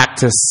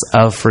practice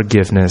of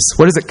forgiveness.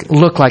 What does it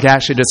look like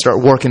actually to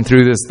start working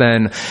through this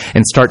then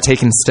and start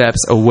taking steps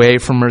away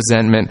from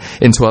resentment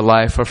into a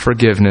life of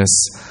forgiveness?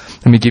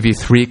 Let me give you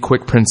 3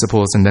 quick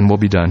principles and then we'll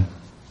be done.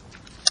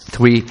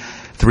 Three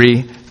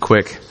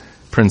quick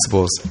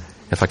principles,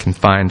 if I can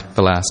find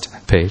the last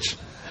page.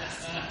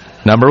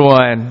 Number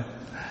one,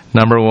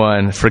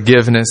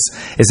 forgiveness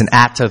is an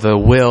act of the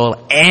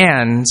will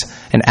and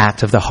an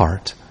act of the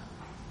heart.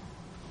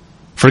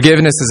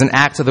 Forgiveness is an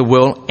act of the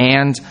will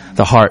and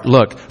the heart.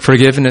 Look,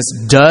 forgiveness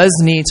does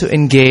need to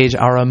engage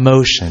our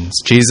emotions.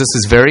 Jesus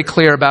is very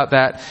clear about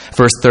that.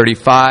 Verse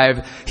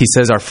 35, he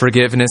says our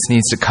forgiveness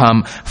needs to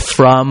come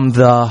from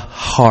the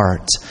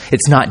heart.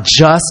 It's not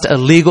just a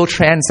legal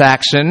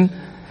transaction.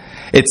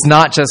 It's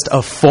not just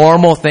a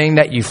formal thing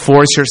that you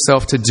force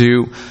yourself to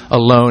do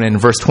alone. In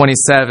verse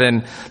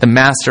 27, the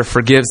master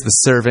forgives the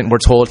servant. We're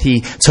told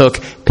he took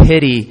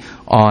pity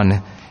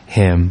on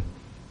him.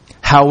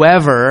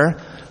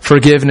 However,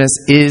 forgiveness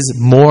is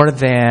more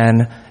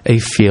than a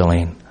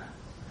feeling.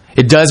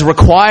 It does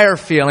require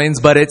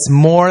feelings, but it's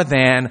more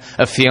than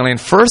a feeling.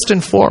 First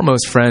and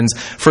foremost, friends,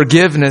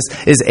 forgiveness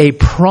is a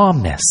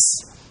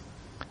promise.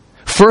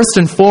 First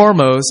and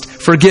foremost,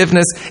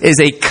 forgiveness is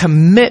a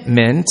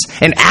commitment,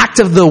 an act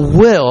of the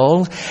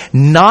will,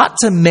 not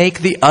to make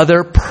the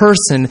other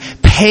person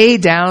pay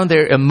down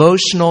their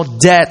emotional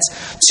debt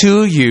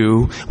to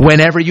you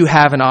whenever you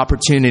have an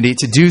opportunity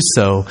to do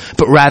so,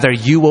 but rather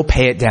you will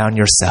pay it down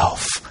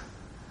yourself.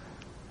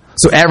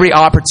 So every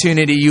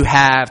opportunity you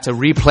have to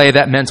replay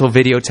that mental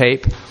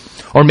videotape,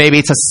 or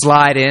maybe to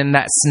slide in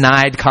that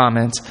snide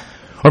comment,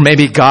 or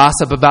maybe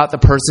gossip about the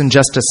person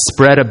just to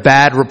spread a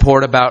bad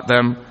report about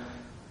them,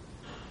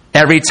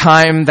 every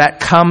time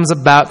that comes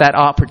about that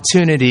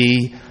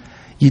opportunity,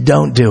 you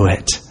don't do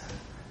it.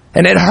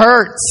 And it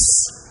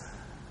hurts.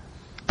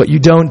 But you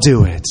don't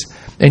do it.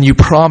 And you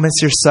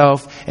promise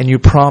yourself, and you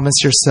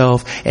promise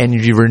yourself, and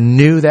you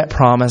renew that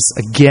promise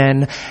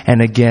again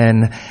and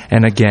again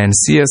and again.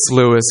 C.S.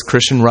 Lewis,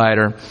 Christian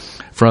writer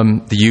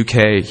from the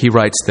UK, he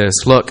writes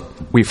this: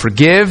 look, we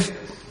forgive,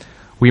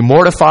 we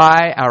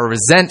mortify our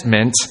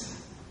resentment,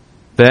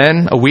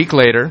 then a week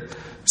later,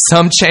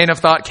 some chain of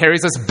thought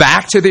carries us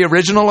back to the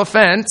original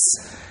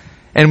offense,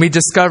 and we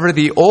discover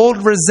the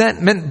old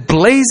resentment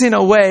blazing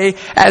away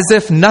as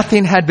if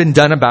nothing had been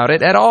done about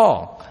it at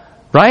all.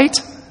 Right?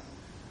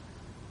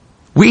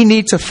 We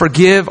need to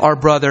forgive our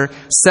brother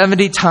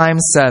 70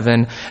 times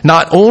 7,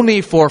 not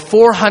only for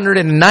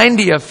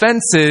 490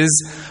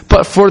 offenses,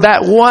 but for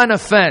that one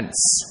offense.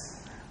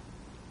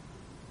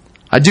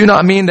 I do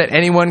not mean that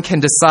anyone can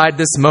decide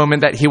this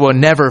moment that he will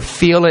never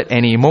feel it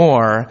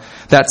anymore.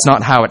 That's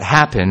not how it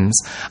happens.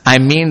 I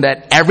mean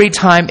that every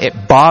time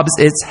it bobs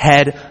its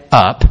head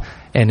up,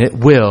 and it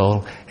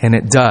will, and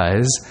it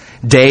does,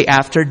 day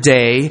after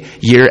day,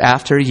 year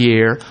after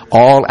year,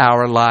 all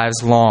our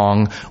lives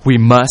long, we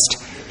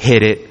must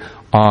hit it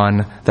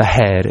on the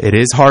head. It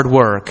is hard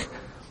work,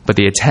 but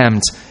the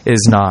attempt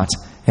is not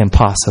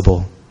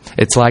impossible.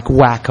 It's like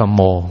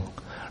whack-a-mole,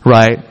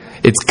 right?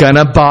 It's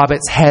gonna bob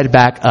its head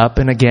back up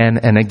and again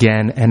and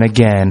again and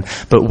again.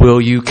 But will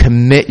you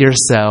commit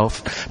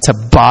yourself to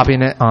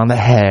bobbing it on the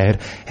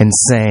head and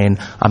saying,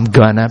 I'm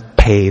gonna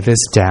pay this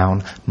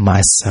down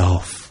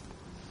myself?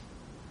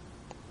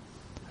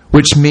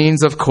 Which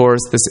means, of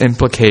course, this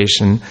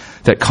implication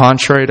that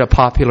contrary to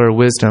popular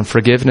wisdom,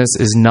 forgiveness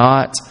is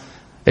not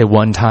a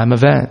one-time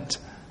event.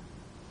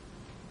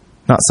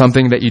 Not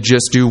something that you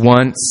just do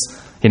once.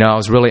 You know, I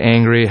was really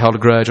angry, held a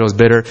grudge, I was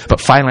bitter,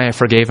 but finally I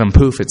forgave him,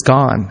 poof, it's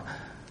gone.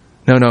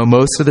 No,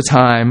 most of the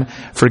time,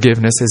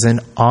 forgiveness is an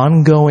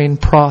ongoing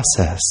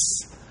process.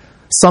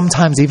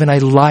 Sometimes even a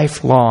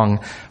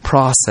lifelong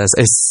process,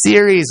 a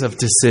series of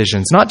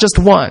decisions, not just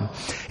one,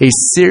 a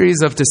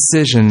series of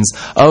decisions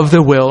of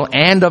the will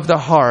and of the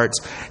heart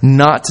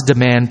not to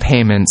demand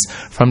payments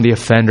from the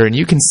offender. And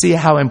you can see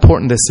how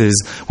important this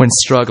is when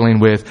struggling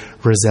with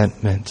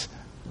resentment.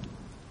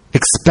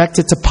 Expect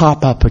it to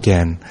pop up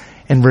again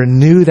and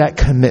renew that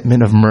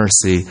commitment of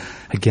mercy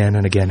again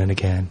and again and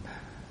again.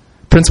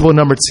 Principle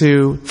number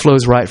 2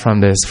 flows right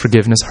from this.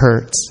 Forgiveness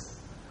hurts.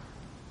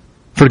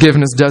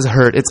 Forgiveness does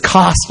hurt. It's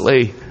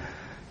costly.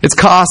 It's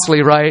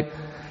costly, right?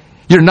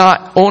 You're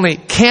not only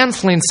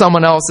canceling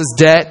someone else's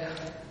debt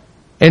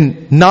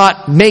and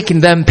not making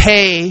them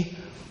pay,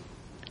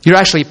 you're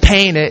actually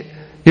paying it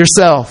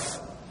yourself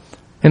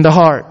in the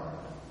heart.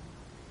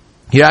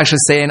 You're actually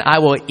saying, I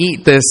will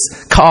eat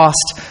this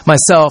cost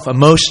myself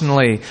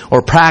emotionally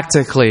or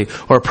practically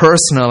or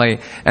personally.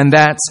 And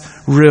that's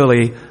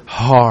really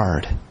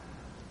hard.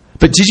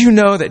 But did you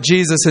know that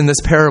Jesus in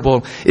this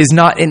parable is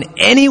not in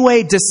any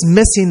way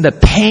dismissing the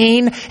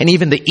pain and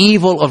even the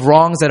evil of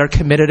wrongs that are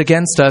committed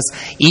against us,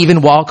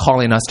 even while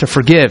calling us to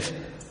forgive?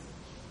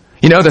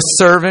 You know, the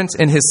servant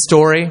in his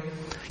story,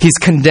 he's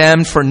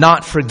condemned for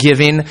not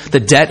forgiving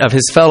the debt of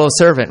his fellow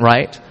servant,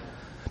 right?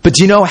 But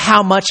do you know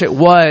how much it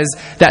was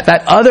that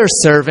other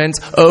servant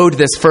owed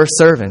this first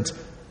servant?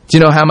 Do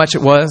you know how much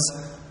it was?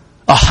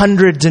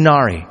 100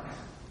 denarii.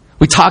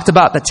 We talked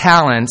about the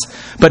talent,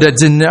 but a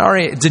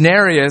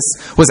denarius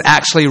was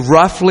actually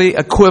roughly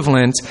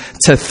equivalent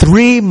to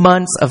 3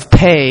 months of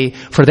pay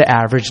for the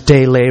average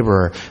day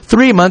laborer.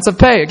 3 months of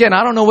pay. Again,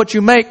 I don't know what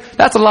you make.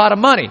 That's a lot of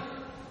money.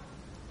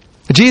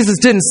 Jesus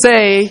didn't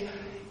say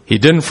he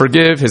didn't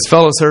forgive his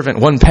fellow servant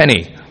 1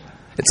 penny.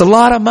 It's a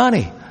lot of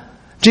money.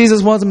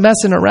 Jesus wasn't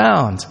messing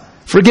around.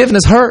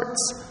 Forgiveness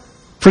hurts.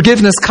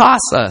 Forgiveness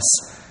costs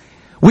us.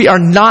 We are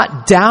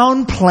not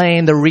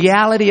downplaying the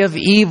reality of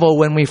evil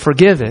when we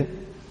forgive it.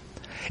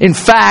 In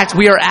fact,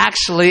 we are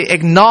actually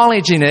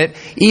acknowledging it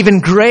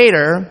even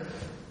greater,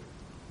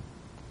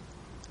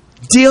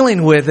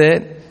 dealing with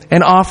it,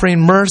 and offering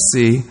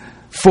mercy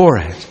for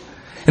it.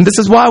 And this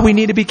is why we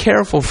need to be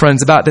careful,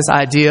 friends, about this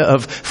idea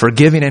of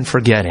forgiving and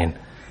forgetting.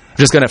 I'm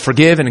just going to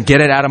forgive and get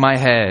it out of my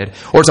head.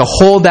 Or to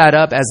hold that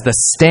up as the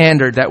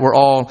standard that we're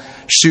all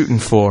shooting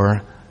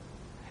for.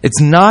 It's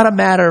not a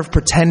matter of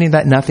pretending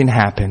that nothing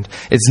happened.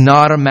 It's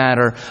not a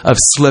matter of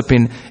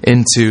slipping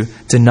into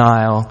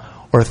denial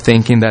or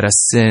thinking that a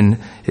sin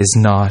is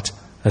not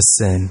a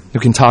sin. We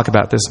can talk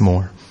about this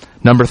more.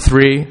 Number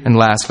 3, and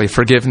lastly,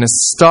 forgiveness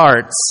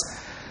starts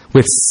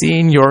with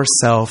seeing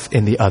yourself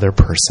in the other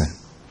person.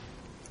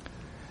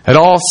 It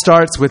all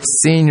starts with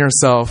seeing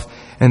yourself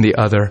in the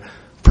other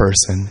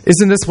person.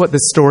 Isn't this what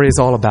this story is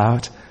all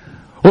about?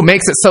 What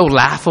makes it so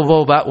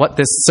laughable about what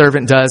this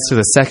servant does to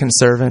the second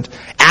servant?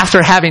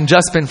 After having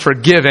just been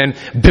forgiven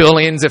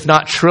billions, if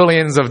not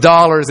trillions of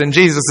dollars in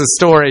Jesus'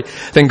 story,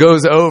 then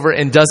goes over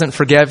and doesn't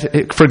forgive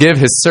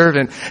his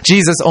servant.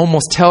 Jesus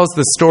almost tells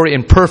the story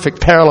in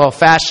perfect parallel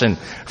fashion,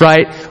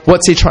 right?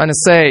 What's he trying to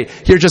say?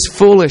 You're just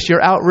foolish.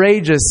 You're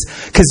outrageous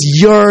because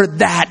you're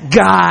that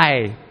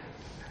guy.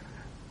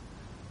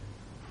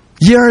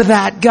 You're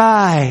that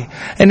guy.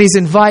 And he's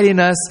inviting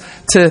us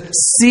to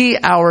see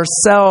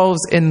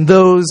ourselves in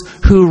those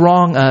who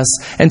wrong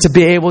us and to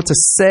be able to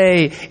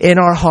say in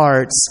our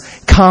hearts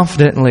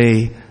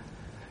confidently,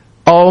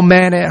 oh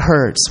man, it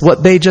hurts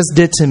what they just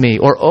did to me.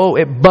 Or, oh,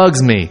 it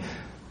bugs me.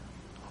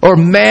 Or,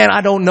 man,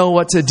 I don't know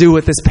what to do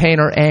with this pain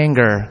or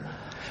anger.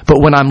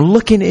 But when I'm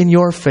looking in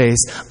your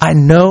face, I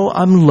know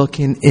I'm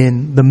looking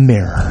in the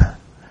mirror.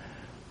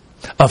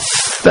 A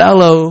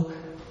fellow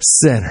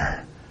sinner.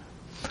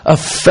 A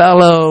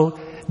fellow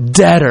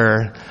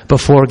debtor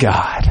before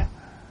God,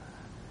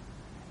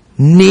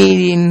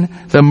 needing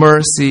the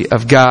mercy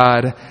of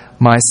God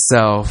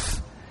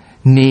myself,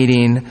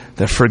 needing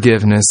the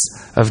forgiveness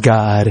of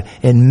God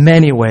in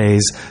many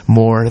ways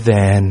more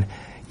than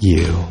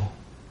you.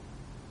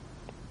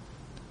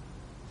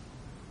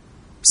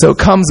 So it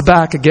comes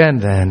back again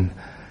then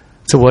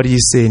to what do you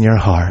see in your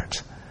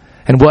heart?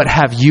 And what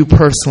have you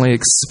personally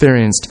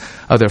experienced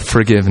of the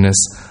forgiveness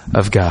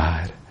of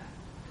God?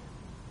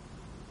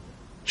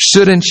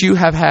 Shouldn't you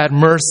have had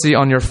mercy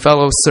on your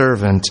fellow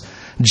servant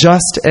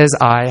just as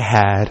I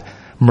had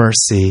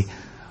mercy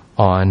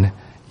on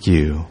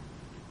you.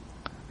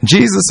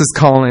 Jesus is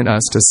calling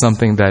us to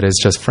something that is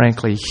just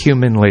frankly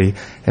humanly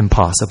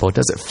impossible.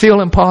 Does it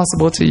feel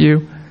impossible to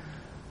you?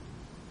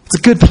 It's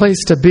a good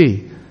place to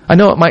be. I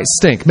know it might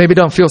stink. Maybe it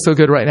don't feel so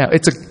good right now.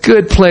 It's a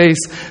good place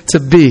to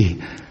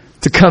be.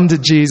 To come to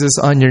Jesus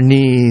on your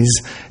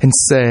knees and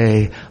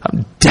say,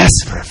 I'm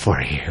desperate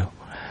for you.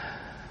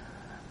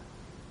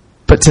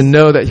 But to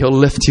know that He'll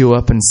lift you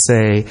up and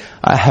say,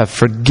 I have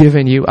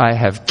forgiven you. I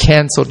have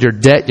canceled your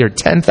debt, your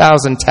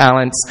 10,000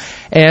 talents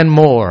and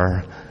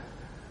more.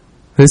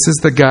 This is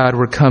the God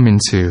we're coming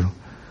to.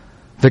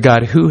 The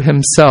God who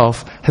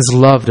Himself has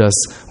loved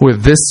us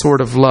with this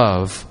sort of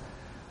love.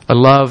 A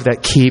love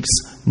that keeps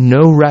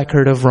no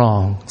record of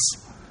wrongs.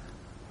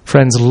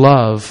 Friends,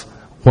 love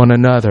one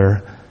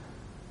another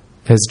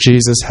as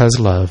Jesus has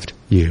loved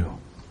you.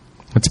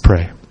 Let's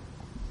pray.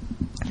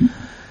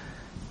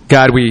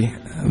 God, we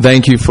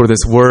thank you for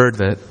this word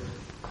that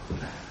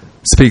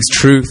speaks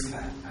truth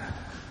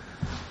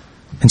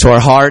into our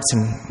hearts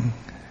and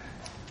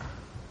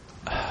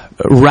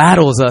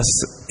rattles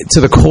us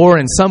to the core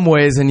in some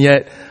ways, and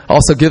yet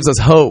also gives us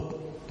hope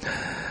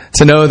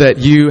to know that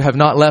you have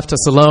not left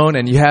us alone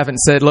and you haven't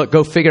said, look,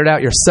 go figure it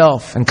out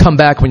yourself and come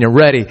back when you're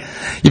ready.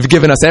 You've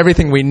given us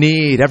everything we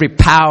need, every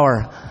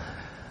power,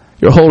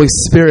 your Holy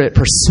Spirit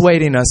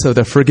persuading us of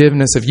the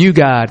forgiveness of you,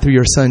 God, through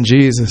your Son,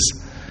 Jesus,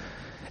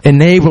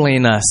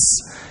 enabling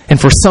us, and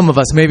for some of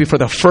us, maybe for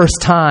the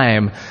first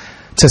time,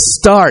 to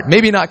start,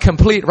 maybe not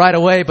complete right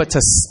away, but to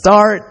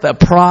start the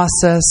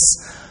process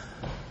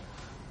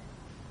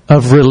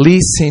of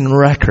releasing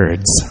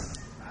records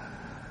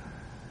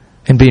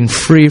and being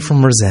free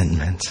from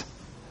resentment.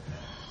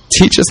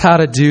 Teach us how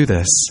to do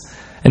this.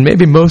 And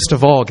maybe most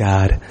of all,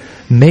 God,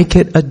 make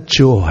it a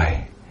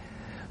joy.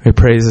 We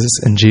praise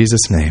this in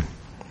Jesus' name.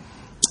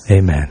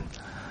 Amen.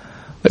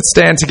 Let's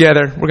stand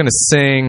together. We're going to sing.